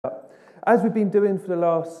as we've been doing for the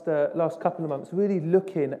last couple of months, really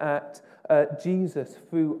looking at Jesus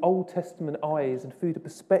through Old Testament eyes and through the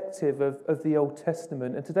perspective of the Old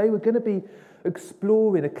Testament. And today we're going to be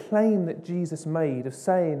exploring a claim that Jesus made of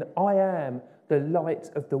saying, "I am the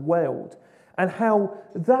light of the world," and how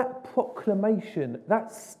that proclamation,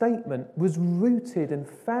 that statement, was rooted and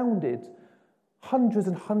founded hundreds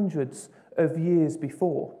and hundreds of years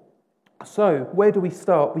before. So, where do we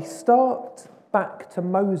start? We start back to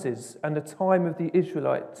Moses and the time of the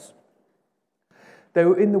Israelites. They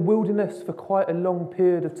were in the wilderness for quite a long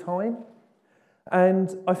period of time,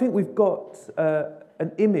 and I think we've got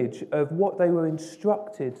an image of what they were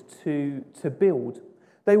instructed to build.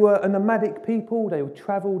 They were a nomadic people. They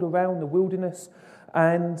travelled around the wilderness,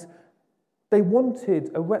 and they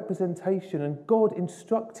wanted a representation, and God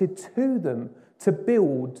instructed to them to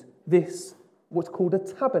build this, what's called a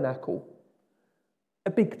tabernacle, a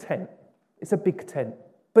big tent. It's a big tent,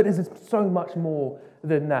 but there's so much more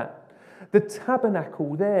than that. The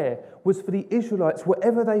tabernacle there was for the Israelites,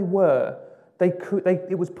 wherever they were,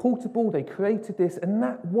 it was portable, they created this, and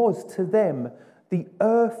that was to them the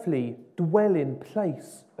earthly dwelling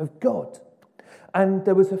place of God. And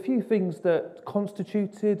there was a few things that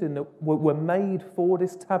constituted and that were made for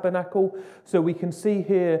this tabernacle. So we can see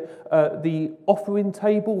here the offering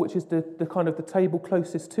table, which is the kind of the table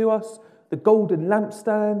closest to us, the golden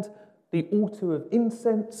lampstand, the altar of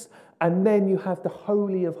incense, and then you have the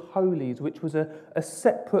Holy of Holies, which was a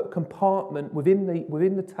separate compartment within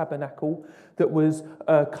the tabernacle that was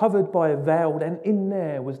covered by a veil, and in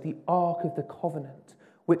there was the Ark of the Covenant,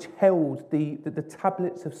 which held the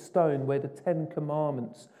tablets of stone where the Ten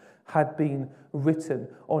Commandments had been written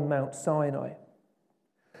on Mount Sinai.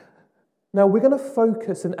 Now we're going to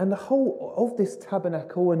focus, and the whole of this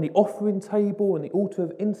tabernacle and the offering table and the altar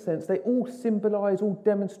of incense, they all symbolise, all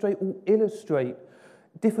demonstrate, all illustrate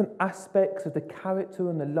different aspects of the character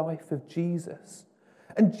and the life of Jesus.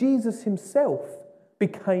 And Jesus himself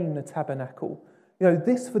became the tabernacle.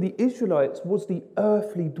 This for the Israelites was the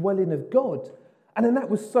earthly dwelling of God. And then that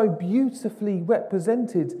was so beautifully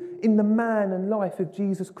represented in the man and life of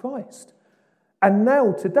Jesus Christ. And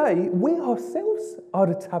now today, we ourselves are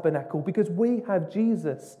the tabernacle because we have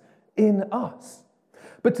Jesus in us.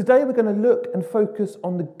 But today we're going to look and focus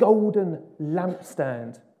on the golden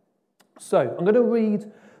lampstand. So I'm going to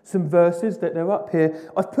read some verses that are up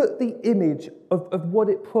here. I've put the image of what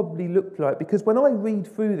it probably looked like because when I read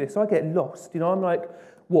through this, I get lost. I'm like,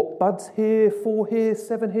 what, buds here, 4 here,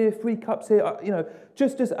 7 here, 3 cups here.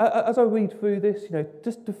 Just as I read through this,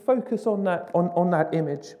 just to focus on that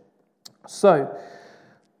image. So,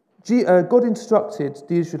 God instructed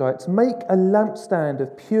the Israelites, make a lampstand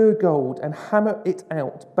of pure gold and hammer it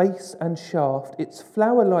out, base and shaft. Its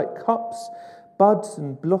flower-like cups, buds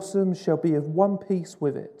and blossoms shall be of one piece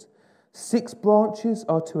with it. 6 branches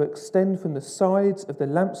are to extend from the sides of the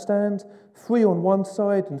lampstand, 3 on one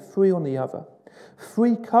side and 3 on the other.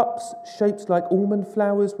 3 cups, shaped like almond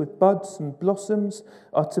flowers with buds and blossoms,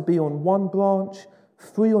 are to be on one branch,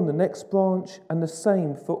 3 on the next branch, and the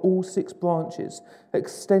same for all 6 branches,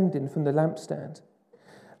 extending from the lampstand.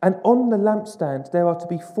 And on the lampstand there are to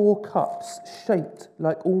be 4 cups, shaped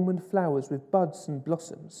like almond flowers with buds and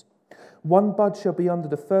blossoms. 1 bud shall be under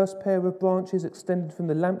the first pair of branches extended from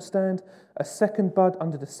the lampstand, a 2nd bud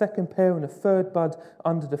under the 2nd pair, and a 3rd bud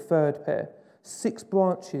under the 3rd pair. 6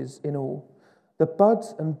 branches in all. The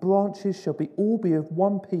buds and branches shall all be of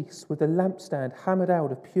one piece, with the lampstand hammered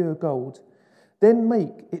out of pure gold. Then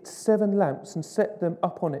make it 7 lamps and set them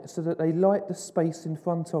up on it so that they light the space in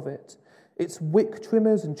front of it. Its wick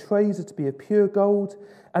trimmers and trays are to be of pure gold,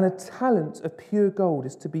 and a talent of pure gold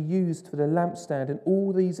is to be used for the lampstand and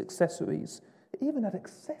all these accessories. It even had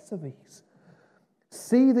accessories.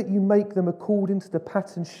 See that you make them according to the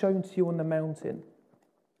pattern shown to you on the mountain.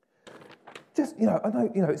 Just, I know,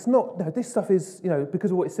 it's not, this stuff is, because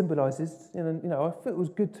of what it symbolises, I thought it was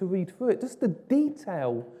good to read through it. Just the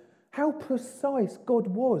detail, how precise God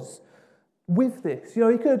was with this. He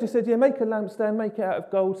could have just said, make a lampstand, make it out of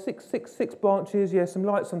gold, six branches, some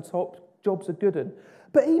lights on top, jobs are good.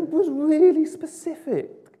 But he was really specific.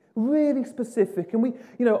 And we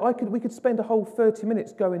could spend a whole 30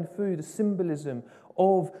 minutes going through the symbolism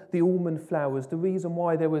of the almond flowers, the reason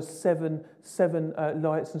why there was seven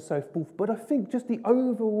lights and so forth. But I think just the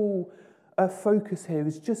overall focus here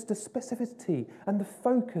is just the specificity and the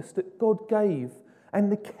focus that God gave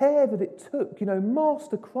and the care that it took.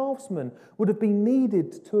 Master craftsmen would have been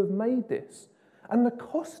needed to have made this. And the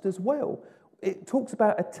cost as well. It talks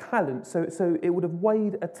about a talent, so it would have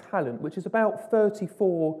weighed a talent, which is about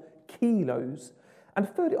 34 kilos. And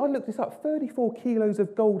I looked this up, 34 kilos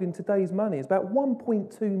of gold in today's money is about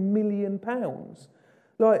 £1.2 million.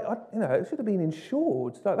 Like, it should have been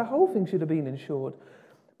insured. Like, the whole thing should have been insured.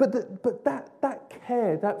 But that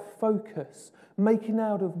care, that focus, making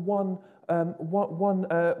out of one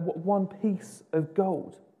piece of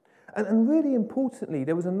gold. And really importantly,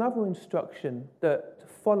 there was another instruction that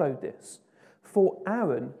followed this for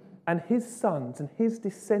Aaron and his sons and his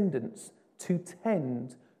descendants to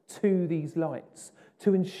tend to these lights,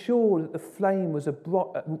 to ensure that the flame was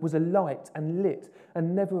a light and lit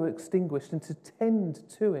and never extinguished, and to tend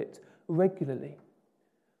to it regularly.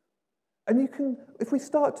 And if we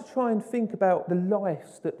start to try and think about the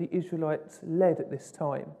lives that the Israelites led at this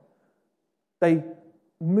time, they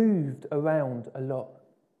moved around a lot.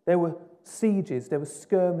 There were sieges, there were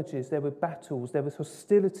skirmishes, there were battles, there was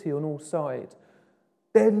hostility on all sides.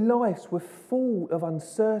 Their lives were full of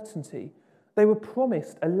uncertainty. They were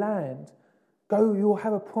promised a land. Go, you'll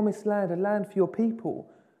have a promised land, a land for your people.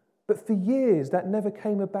 But for years, that never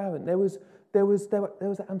came about. There was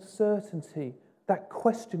that uncertainty, that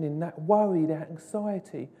questioning, that worry, that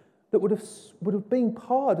anxiety that would have been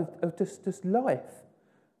part of just life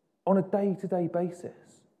on a day-to-day basis.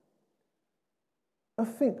 I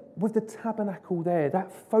think with the tabernacle there,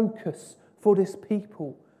 that focus for this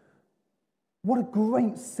people, what a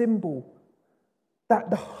great symbol that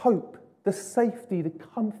the hope, the safety, the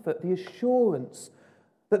comfort, the assurance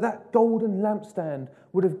that golden lampstand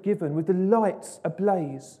would have given with the lights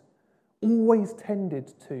ablaze, always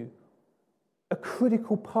tended to, a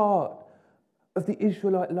critical part of the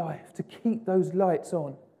Israelite life, to keep those lights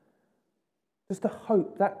on. Just the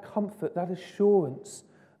hope, that comfort, that assurance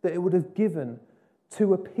that it would have given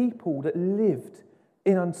to a people that lived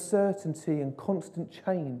in uncertainty and constant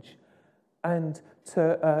change, and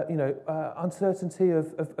to uncertainty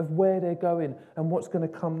of where they're going and what's going to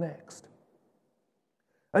come next.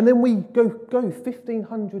 And then we go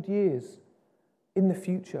 1,500 years in the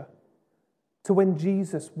future to when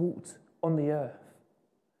Jesus walked on the earth.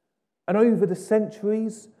 And over the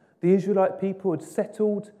centuries, the Israelite people had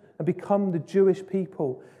settled and become the Jewish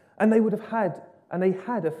people. And they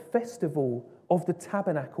had a festival of the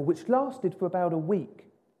tabernacle, which lasted for about a week.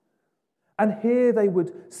 And here they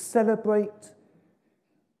would celebrate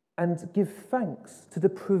and give thanks to the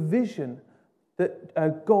provision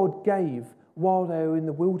that God gave while they were in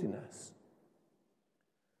the wilderness.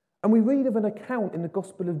 And we read of an account in the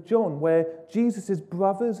Gospel of John where Jesus'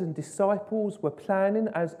 brothers and disciples were planning,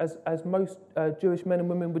 as most Jewish men and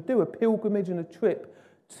women would do, a pilgrimage and a trip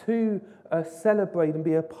to celebrate and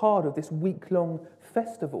be a part of this week-long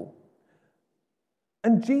festival.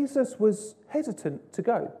 And Jesus was hesitant to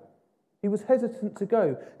go. He was hesitant to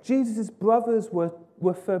go. Jesus' brothers were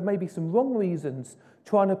for maybe some wrong reasons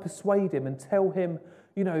trying to persuade him and tell him,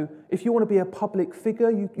 if you want to be a public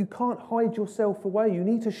figure, you can't hide yourself away. You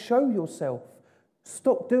need to show yourself.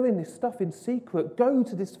 Stop doing this stuff in secret. Go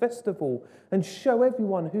to this festival and show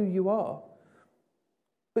everyone who you are.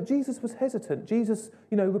 But Jesus was hesitant. Jesus,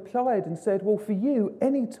 replied and said, well, for you,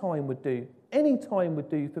 any time would do. Any time would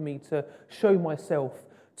do for me to show myself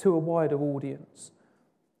to a wider audience.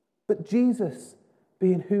 But Jesus,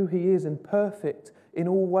 being who he is and perfect in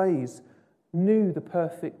all ways, knew the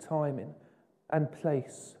perfect timing and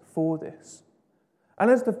place for this. And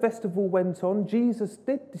as the festival went on, Jesus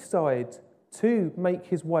did decide to make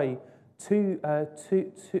his way to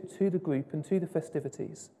the group and to the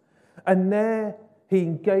festivities. And there he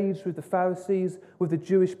engaged with the Pharisees, with the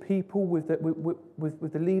Jewish people, with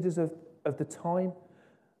the leaders of the time,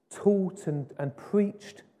 taught and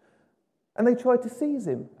preached. And they tried to seize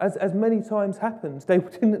him, as many times happens. They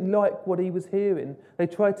didn't like what he was hearing. They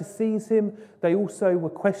tried to seize him. They also were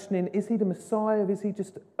questioning, is he the Messiah? Is he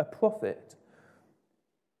just a prophet?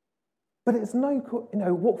 But it's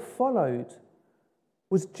what followed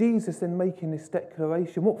was Jesus then making this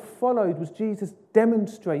declaration. What followed was Jesus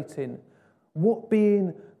demonstrating what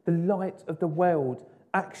being the light of the world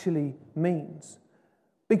actually means.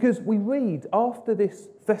 Because we read, after this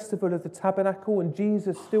festival of the tabernacle and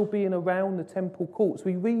Jesus still being around the temple courts,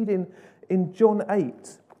 we read in John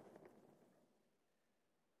 8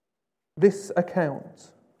 this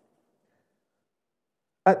account.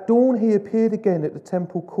 At dawn he appeared again at the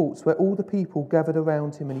temple courts where all the people gathered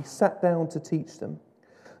around him, and he sat down to teach them.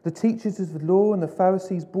 The teachers of the law and the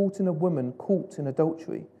Pharisees brought in a woman caught in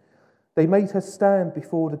adultery. They made her stand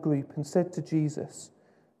before the group and said to Jesus,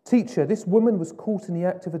 "Teacher, this woman was caught in the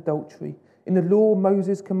act of adultery. In the law,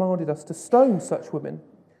 Moses commanded us to stone such women.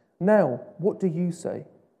 Now, what do you say?"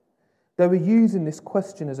 They were using this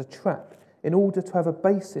question as a trap in order to have a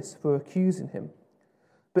basis for accusing him.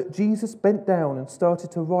 But Jesus bent down and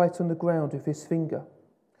started to write on the ground with his finger.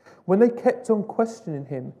 When they kept on questioning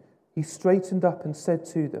him, he straightened up and said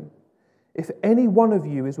to them, "If any one of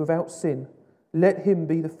you is without sin, let him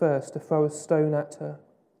be the first to throw a stone at her."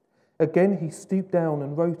 Again he stooped down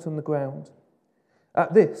and wrote on the ground.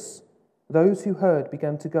 At this, those who heard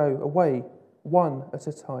began to go away, one at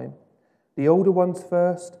a time, the older ones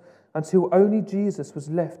first, until only Jesus was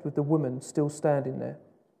left with the woman still standing there.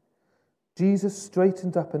 Jesus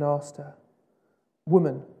straightened up and asked her,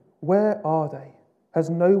 "Woman, where are they? Has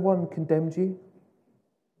no one condemned you?"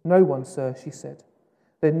 "No one, sir," she said.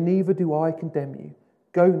 "Then neither do I condemn you.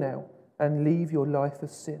 Go now and leave your life of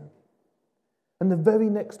sin." And the very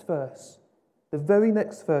next verse,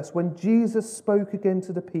 when Jesus spoke again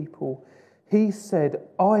to the people, he said,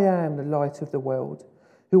 "I am the light of the world.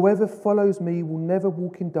 Whoever follows me will never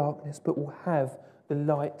walk in darkness, but will have the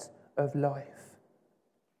light of life."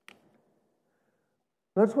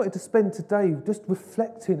 And I just wanted to spend today just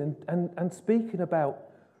reflecting and speaking about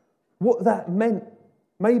what that meant.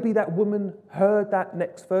 Maybe that woman heard that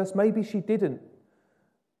next verse, maybe she didn't.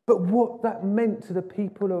 But what that meant to the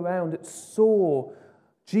people around that saw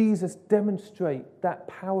Jesus demonstrate that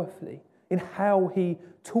powerfully in how he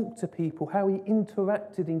talked to people, how he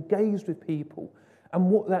interacted, engaged with people,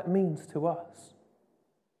 and what that means to us.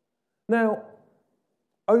 Now,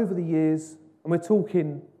 over the years, and we're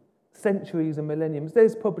talking centuries and millenniums,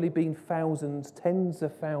 there's probably been thousands, tens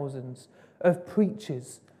of thousands of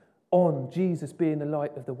preachers on Jesus being the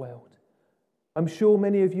light of the world. I'm sure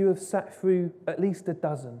many of you have sat through at least a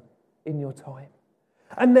dozen in your time.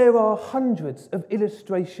 And there are hundreds of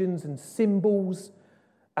illustrations and symbols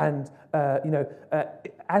and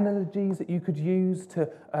analogies that you could use to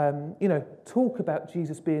talk about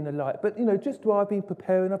Jesus being the light. But just while I've been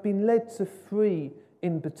preparing, I've been led to three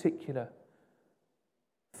in particular.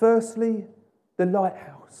 Firstly, the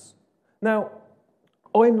lighthouse. Now,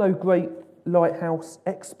 I'm no great lighthouse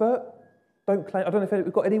expert. Don't claim. I don't know if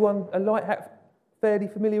we've got anyone a lighthouse fairly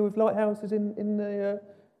familiar with lighthouses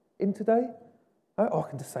in today. I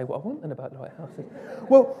can just say what I want then about lighthouses.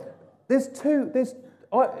 Well,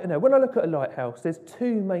 when I look at a lighthouse, there's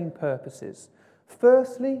two main purposes.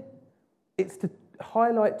 Firstly, it's to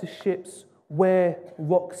highlight to ships where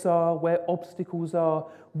rocks are, where obstacles are,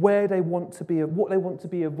 where they want to be, what they want to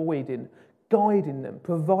be avoiding, guiding them,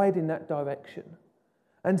 providing that direction.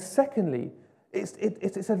 And secondly,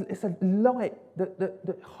 it's a light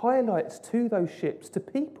that highlights to those ships, to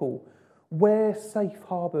people, where safe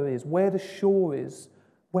harbour is, where the shore is,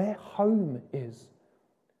 where home is.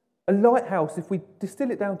 A lighthouse, if we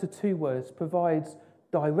distill it down to two words, provides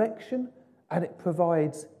direction and it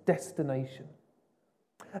provides destination.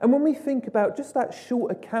 And when we think about just that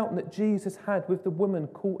short account that Jesus had with the woman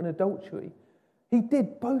caught in adultery, he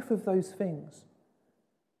did both of those things.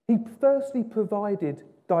 He firstly provided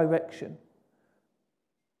direction.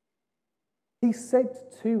 He said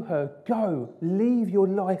to her, "Go, leave your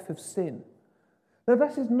life of sin." Now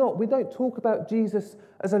this is not, we don't talk about Jesus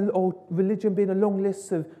or religion being a long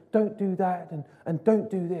list of don't do that and don't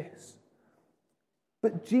do this.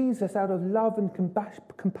 But Jesus, out of love and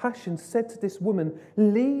compassion, said to this woman,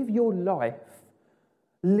 "Leave your life,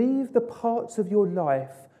 leave the parts of your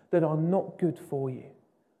life that are not good for you,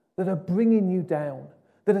 that are bringing you down,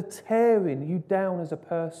 that are tearing you down as a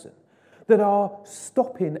person, that are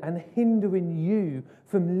stopping and hindering you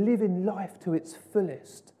from living life to its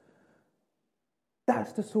fullest."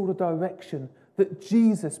 That's the sort of direction that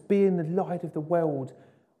Jesus, being the light of the world,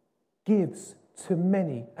 gives to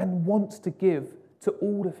many and wants to give to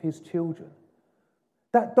all of his children.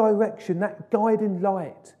 That direction, that guiding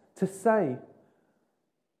light to say,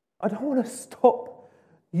 I don't want to stop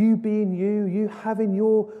you being you having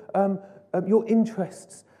your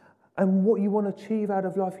interests and what you want to achieve out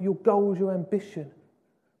of life, your goals, your ambition.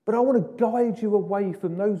 But I want to guide you away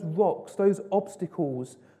from those rocks, those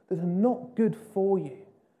obstacles that are not good for you,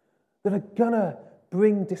 that are going to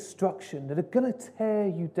bring destruction, that are going to tear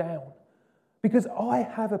you down. Because I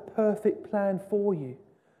have a perfect plan for you.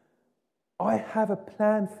 I have a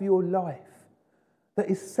plan for your life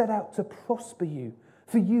that is set out to prosper you,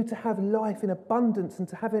 for you to have life in abundance and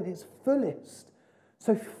to have it at its fullest.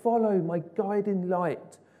 So follow my guiding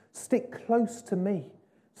light. Stick close to me.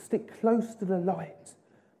 Stick close to the light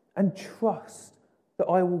and trust that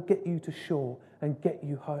I will get you to shore and get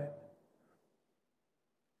you home.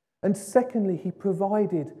 And secondly, he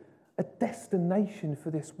provided a destination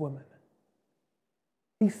for this woman.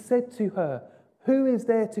 He said to her, "Who is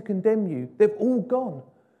there to condemn you? They've all gone."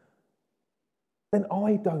 Then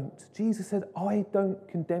I don't. Jesus said, "I don't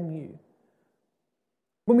condemn you."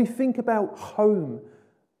 When we think about home,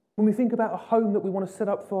 When we think about a home that we want to set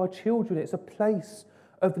up for our children, it's a place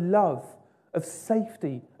of love, of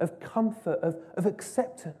safety, of comfort, of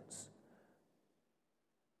acceptance.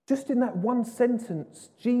 Just in that one sentence,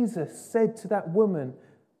 Jesus said to that woman,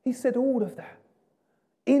 he said all of that.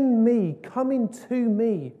 In me, coming to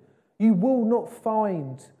me, you will not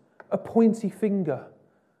find a pointy finger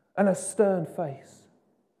and a stern face.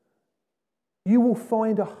 You will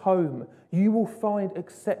find a home. You will find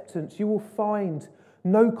acceptance. You will find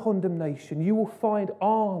no condemnation. You will find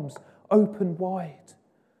arms open wide.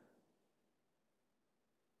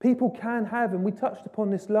 People can have, and we touched upon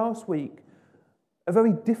this last week, a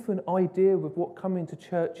very different idea of what coming to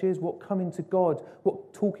church is, what coming to God,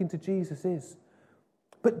 what talking to Jesus is.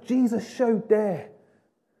 But Jesus showed there,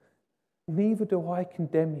 neither do I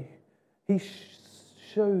condemn you. He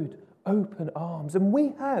showed open arms. And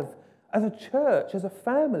we have, as a church, as a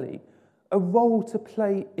family, a role to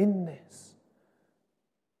play in this.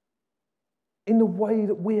 In the way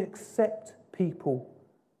that we accept people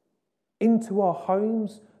into our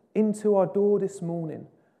homes, into our door this morning.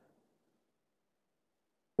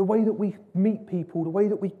 The way that we meet people, the way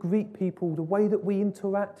that we greet people, the way that we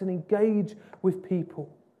interact and engage with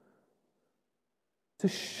people. To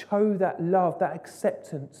show that love, that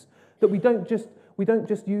acceptance, that we don't just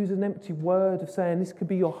use an empty word of saying this could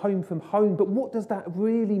be your home from home, but what does that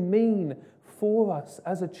really mean for us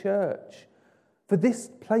as a church? For this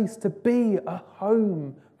place to be a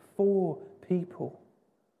home for people.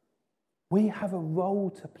 We have a role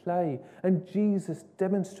to play, and Jesus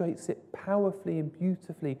demonstrates it powerfully and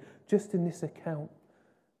beautifully just in this account.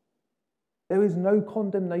 There is no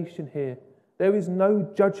condemnation here. There is no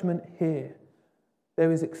judgment here.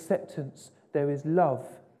 There is acceptance. There is love.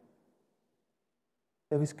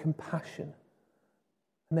 There is compassion.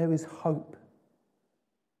 And there is hope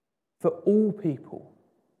for all people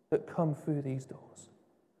that come through these doors.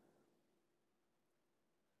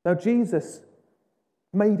 Now, Jesus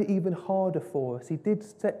made it even harder for us. He did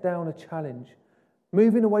set down a challenge.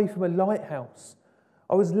 Moving away from a lighthouse,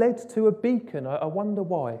 I was led to a beacon. I wonder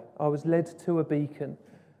why I was led to a beacon.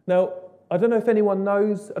 Now, I don't know if anyone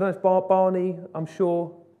knows, I don't know if Barney, I'm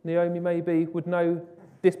sure Naomi maybe, would know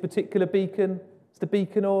this particular beacon. It's the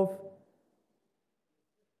beacon of...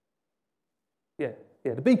 Yeah,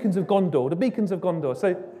 the beacons of Gondor. The beacons of Gondor.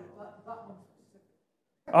 So...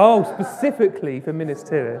 Oh, specifically for Minas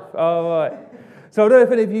Tirith. All right. So I don't know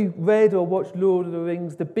if any of you read or watched Lord of the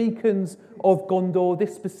Rings, the beacons of Gondor,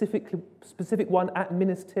 this specific one at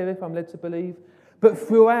Minas Tirith, I'm led to believe. But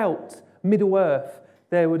throughout Middle-earth,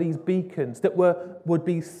 there were these beacons that would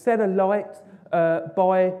be set alight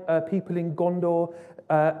by people in Gondor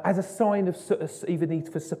as a sign of either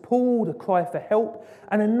need for support, a cry for help.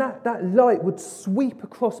 And then that light would sweep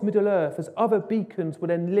across Middle-earth as other beacons were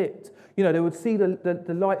then lit. You know, they would see the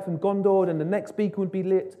light from Gondor, and the next beacon would be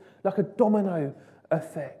lit like a domino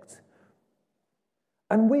effect.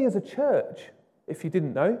 And we as a church, if you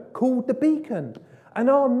didn't know, called the beacon. And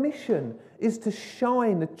our mission is to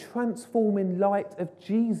shine the transforming light of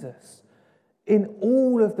Jesus in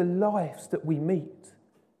all of the lives that we meet.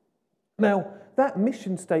 Now, that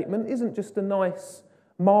mission statement isn't just a nice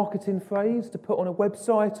marketing phrase to put on a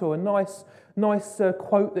website or a nice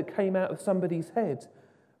quote that came out of somebody's head,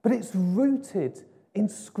 but it's rooted in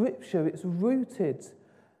Scripture. It's rooted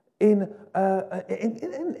in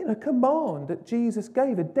a command that Jesus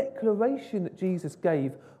gave, a declaration that Jesus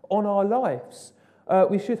gave on our lives.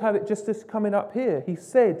 We should have it just as coming up here. He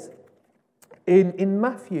said in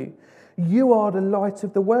Matthew, "You are the light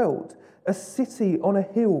of the world. A city on a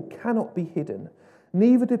hill cannot be hidden.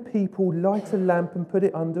 Neither do people light a lamp and put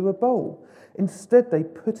it under a bowl. Instead, they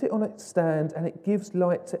put it on its stand, and it gives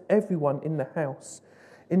light to everyone in the house.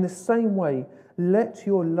 In the same way, let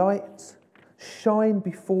your light shine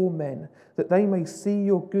before men, that they may see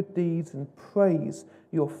your good deeds and praise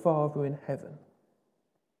your Father in heaven."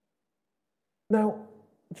 Now,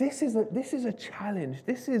 this is a challenge.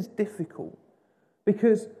 This is difficult,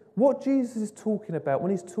 because what Jesus is talking about,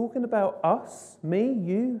 when he's talking about us, me,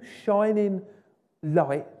 you, shining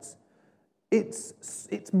light, it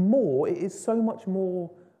is so much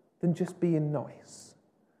more than just being nice,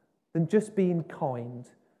 than just being kind,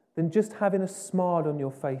 than just having a smile on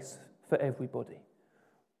your face for everybody.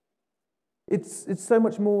 It's so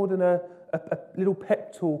much more than a little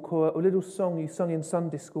pep talk or a little song you sung in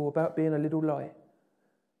Sunday school about being a little light.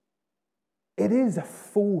 It is a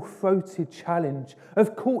full-throated challenge.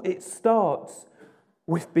 Of course, it starts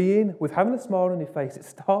with having a smile on your face. It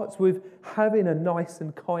starts with having a nice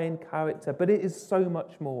and kind character, but it is so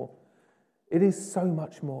much more. It is so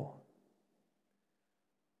much more.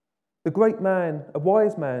 The great man, a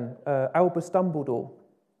wise man, Albus Dumbledore,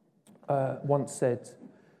 once said,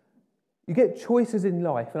 you get choices in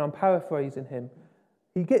life, and I'm paraphrasing him,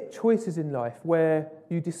 you get choices in life where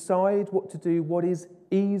you decide what to do, what is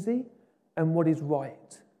easy and what is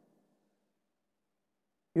right.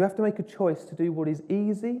 You have to make a choice to do what is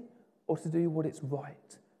easy or to do what is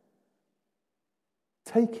right.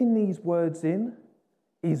 Taking these words in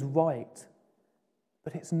is right,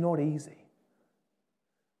 but it's not easy.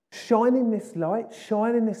 Shining this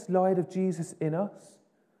light of Jesus in us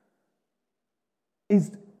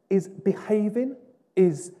is behaving,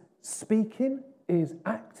 is speaking, is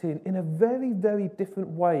acting in a very, very different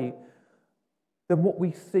way than what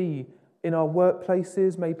we see in our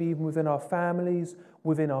workplaces, maybe even within our families,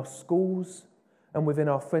 within our schools, and within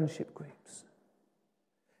our friendship groups.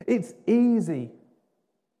 It's easy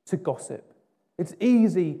to gossip. It's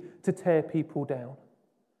easy to tear people down.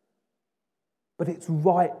 But it's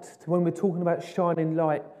right, when we're talking about shining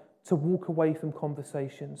light, to walk away from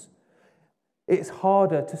conversations. It's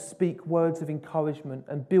harder to speak words of encouragement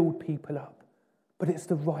and build people up, but it's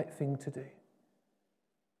the right thing to do.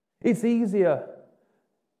 It's easier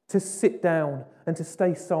to sit down and to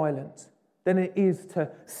stay silent than it is to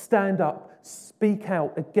stand up, speak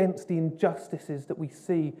out against the injustices that we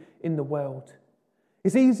see in the world.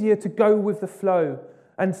 It's easier to go with the flow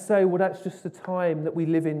and say, well, that's just the time that we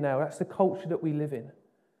live in now. That's the culture that we live in.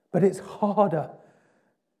 But it's harder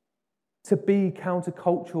to be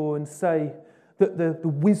countercultural and say that the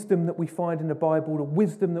wisdom that we find in the Bible, the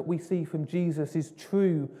wisdom that we see from Jesus is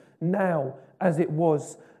true now as it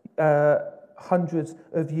was hundreds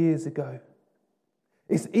of years ago.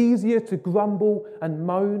 It's easier to grumble and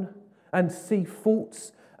moan and see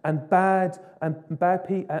faults and bad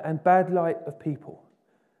light of people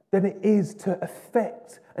than it is to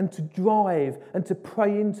affect and to drive and to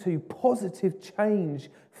pray into positive change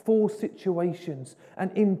for situations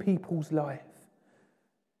and in people's life.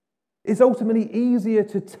 It's ultimately easier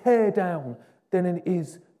to tear down than it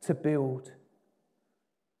is to build.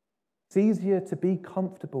 It's easier to be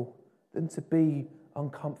comfortable than to be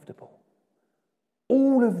uncomfortable.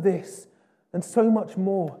 All of this and so much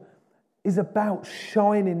more is about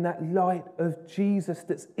shining that light of Jesus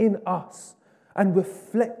that's in us and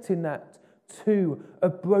reflecting that to a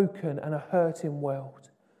broken and a hurting world.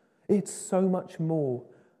 It's so much more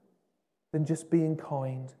than just being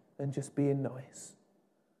kind and just being nice.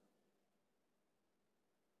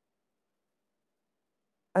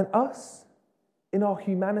 And us, in our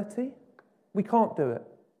humanity, we can't do it.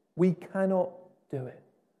 We cannot do it.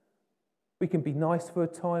 We can be nice for a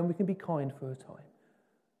time, we can be kind for a time.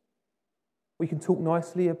 We can talk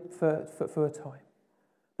nicely for a time.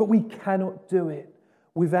 But we cannot do it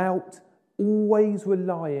without always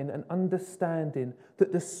relying and understanding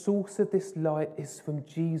that the source of this light is from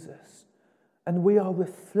Jesus. And we are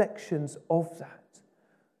reflections of that.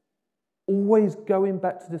 Always going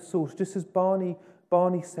back to the source, just as Barney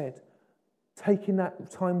said, taking that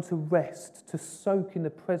time to rest, to soak in the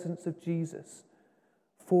presence of Jesus,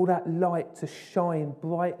 for that light to shine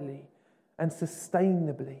brightly and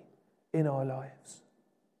sustainably in our lives.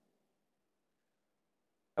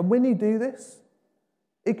 And when you do this,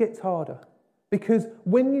 it gets harder. Because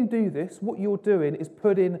when you do this, what you're doing is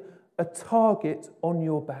putting a target on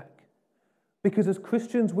your back. Because as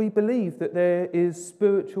Christians, we believe that there is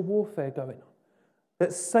spiritual warfare going on.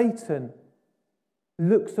 That Satan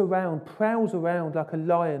looks around, prowls around like a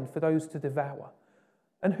lion for those to devour.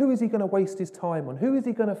 And who is he going to waste his time on? Who is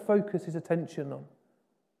he going to focus his attention on?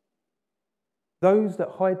 Those that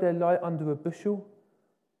hide their light under a bushel?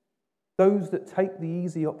 Those that take the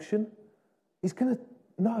easy option? He's going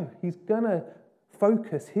to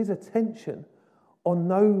focus his attention on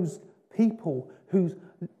those people who's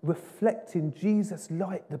reflecting Jesus'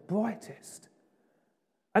 light the brightest.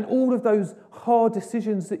 And all of those hard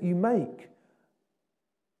decisions that you make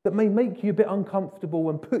that may make you a bit uncomfortable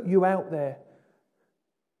and put you out there,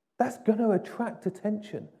 that's going to attract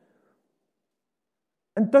attention.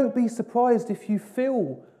 And don't be surprised if you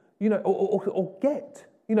feel, or get,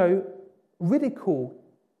 ridicule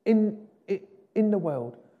in the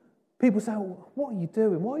world. People say, oh, what are you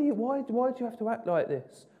doing? Why do you have to act like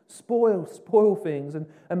this? Spoil things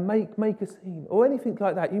and make a scene or anything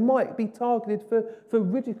like that. You might be targeted for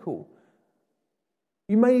ridicule.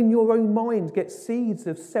 You may in your own mind get seeds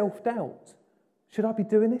of self-doubt. Should I be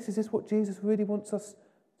doing this? Is this what Jesus really wants us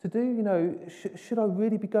to do? Should I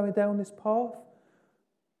really be going down this path?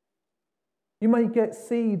 You may get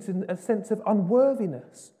seeds and a sense of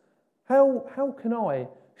unworthiness. How can I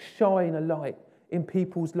shine a light in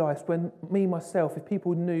people's lives when myself, if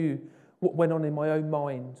people knew what went on in my own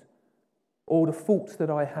mind, or the faults that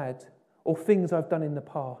I had, or things I've done in the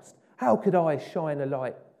past, how could I shine a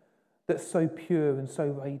light that's so pure and so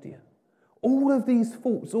radiant. All of these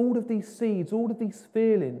thoughts, all of these seeds, all of these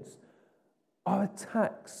feelings are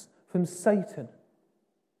attacks from Satan,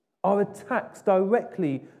 are attacks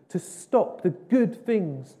directly to stop the good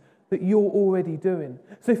things that you're already doing.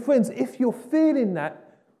 So friends, if you're feeling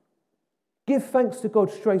that, give thanks to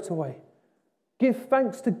God straight away. Give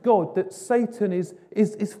thanks to God that Satan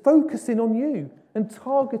is focusing on you and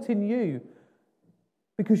targeting you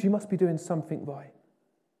because you must be doing something right.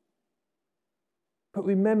 But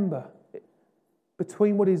remember,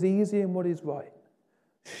 between what is easy and what is right,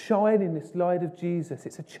 shine in this light of Jesus.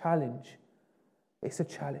 It's a challenge. It's a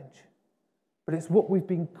challenge. But it's what we've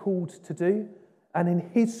been called to do. And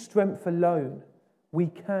in his strength alone, we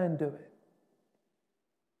can do it.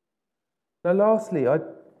 Now, lastly, I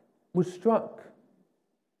was struck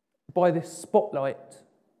by this spotlight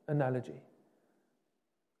analogy.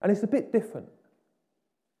 And it's a bit different.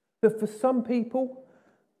 But for some people,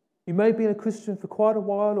 you may be a Christian for quite a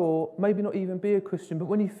while or maybe not even be a Christian, but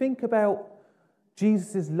when you think about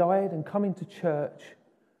Jesus' light and coming to church,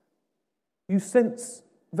 you sense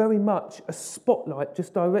very much a spotlight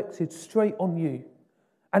just directed straight on you.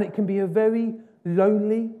 And it can be a very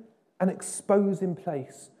lonely and exposing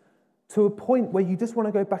place to a point where you just want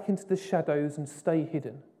to go back into the shadows and stay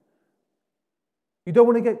hidden. You don't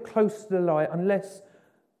want to get close to the light unless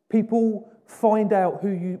people find out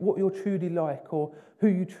what you're truly like or who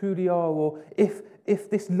you truly are, or if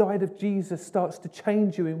this light of Jesus starts to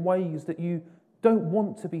change you in ways that you don't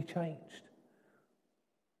want to be changed.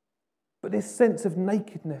 But this sense of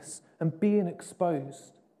nakedness and being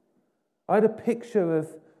exposed. I had a picture of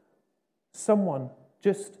someone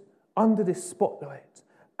just under this spotlight.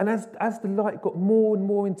 And as the light got more and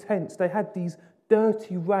more intense, they had these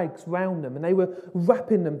dirty rags round them and they were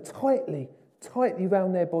wrapping them tightly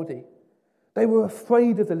round their body. They were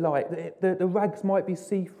afraid of the light, that the rags might be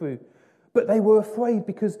see-through. But they were afraid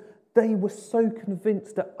because they were so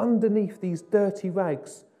convinced that underneath these dirty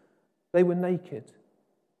rags, they were naked.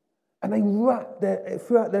 And they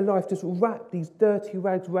throughout their life, just wrapped these dirty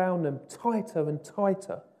rags round them tighter and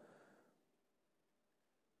tighter.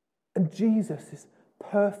 And Jesus, this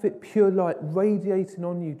perfect, pure light radiating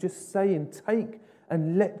on you, just saying, take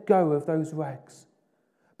and let go of those rags.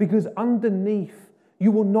 Because underneath,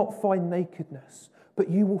 you will not find nakedness, but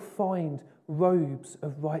you will find robes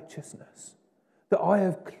of righteousness that I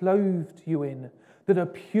have clothed you in, that are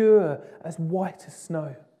pure as white as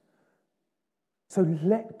snow. So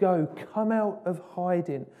let go, come out of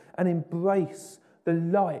hiding and embrace the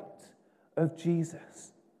light of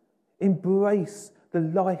Jesus. Embrace the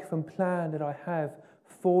life and plan that I have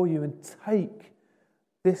for you and take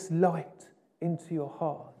this light into your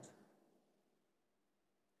heart.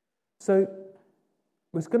 So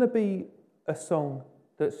there's going to be a song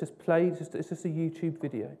that's just played, it's just a YouTube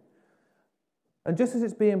video. And just as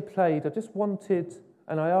it's being played, I just wanted,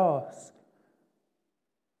 and I ask,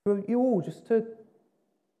 for you all just to,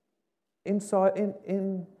 in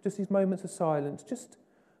just these moments of silence, just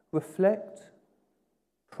reflect,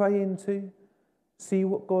 pray into, see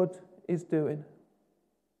what God is doing.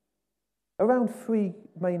 Around 3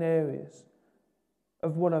 main areas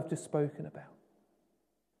of what I've just spoken about.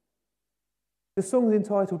 The song is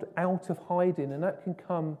entitled Out of Hiding, and that can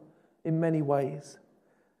come in many ways.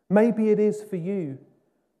 Maybe it is for you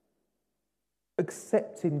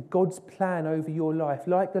accepting God's plan over your life,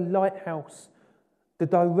 like the lighthouse, the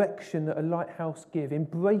direction that a lighthouse gives,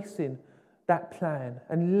 embracing that plan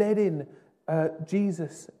and letting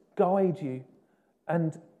Jesus guide you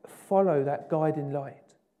and follow that guiding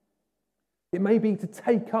light. It may be to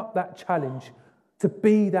take up that challenge, to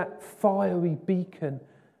be that fiery beacon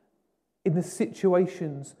in the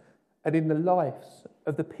situations and in the lives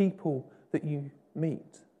of the people that you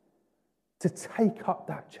meet. To take up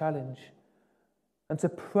that challenge and to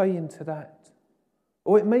pray into that.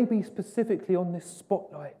 Or it may be specifically on this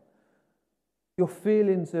spotlight. Your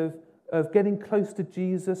feelings of getting close to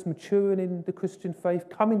Jesus, maturing in the Christian faith,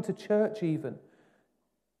 coming to church even,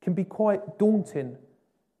 can be quite daunting,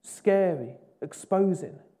 scary,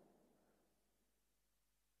 exposing.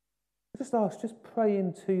 Just pray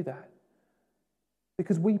into that.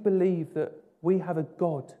 Because we believe that we have a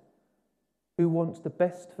God who wants the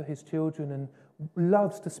best for his children and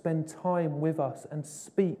loves to spend time with us and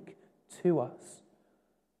speak to us.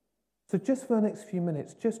 So just for the next few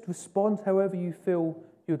minutes, just respond however you feel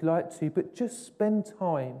you'd like to, but just spend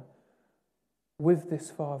time with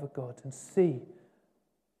this Father God and see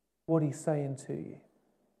what he's saying to you.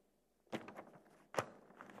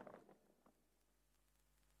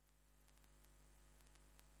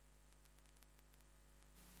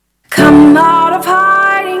 Come out of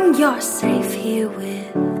hiding, you're safe here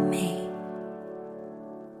with me.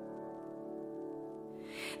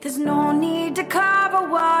 There's no need to cover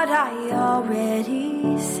what I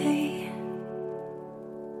already see.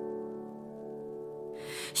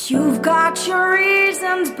 You've got your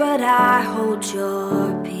reasons, but I hold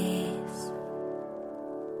your peace.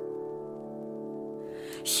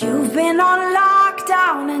 You've been on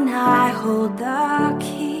lockdown and I hold the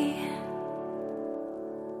key.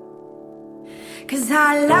 'Cause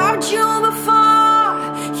I loved you before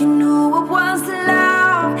you knew it was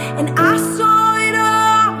love, and I saw it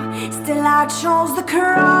all. Still I chose the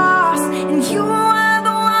cross, and you were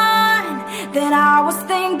the one that I was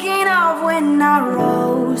thinking of when I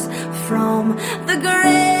rose from the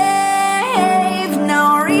grave. Now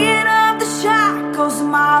rid of the shackles,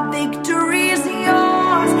 my victory's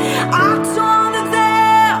yours. I tore the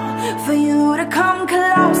veil for you to come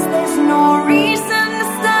close. There's no reason to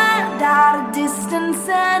stand at a distance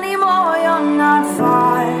anymore. You're not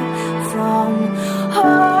far from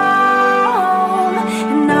home,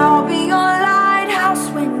 and I'll be your lighthouse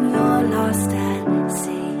when you're lost at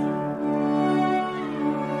sea.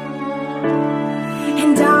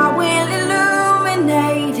 And I will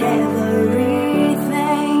illuminate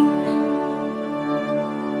everything.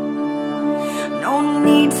 No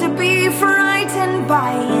need to be frightened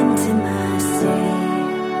by intimacy.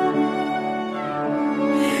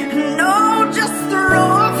 No, just throw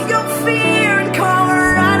off your fear and come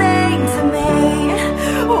running to me.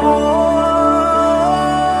 Oh,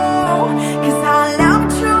 'cause I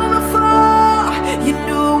loved you before you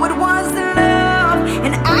knew it was love,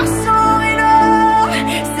 and I saw it all.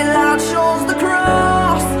 Still I chose the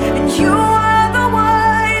cross, and you are the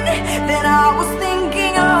one that I was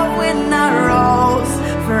thinking of when I rose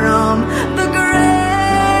from the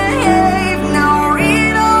grave. Now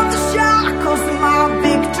rid of the shackles, my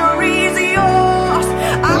victory's yours.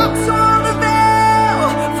 I tore the veil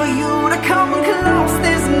for you to come close.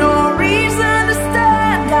 There's no reason to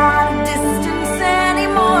stand at a distance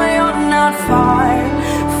anymore. You're not far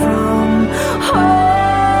from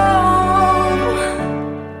home.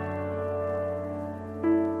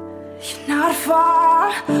 You're not far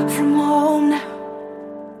from home now.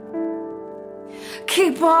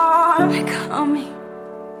 Keep on coming.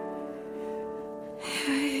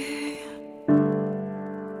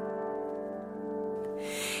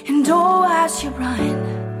 And oh, as you run,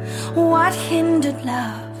 what hindered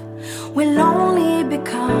love will only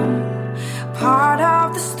become part of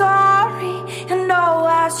the story. And oh,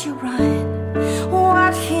 as you run,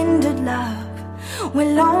 what hindered love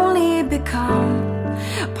will only become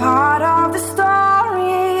part of the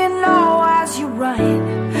story. And oh, as you run,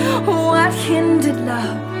 what hindered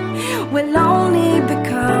love will only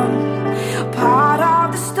become part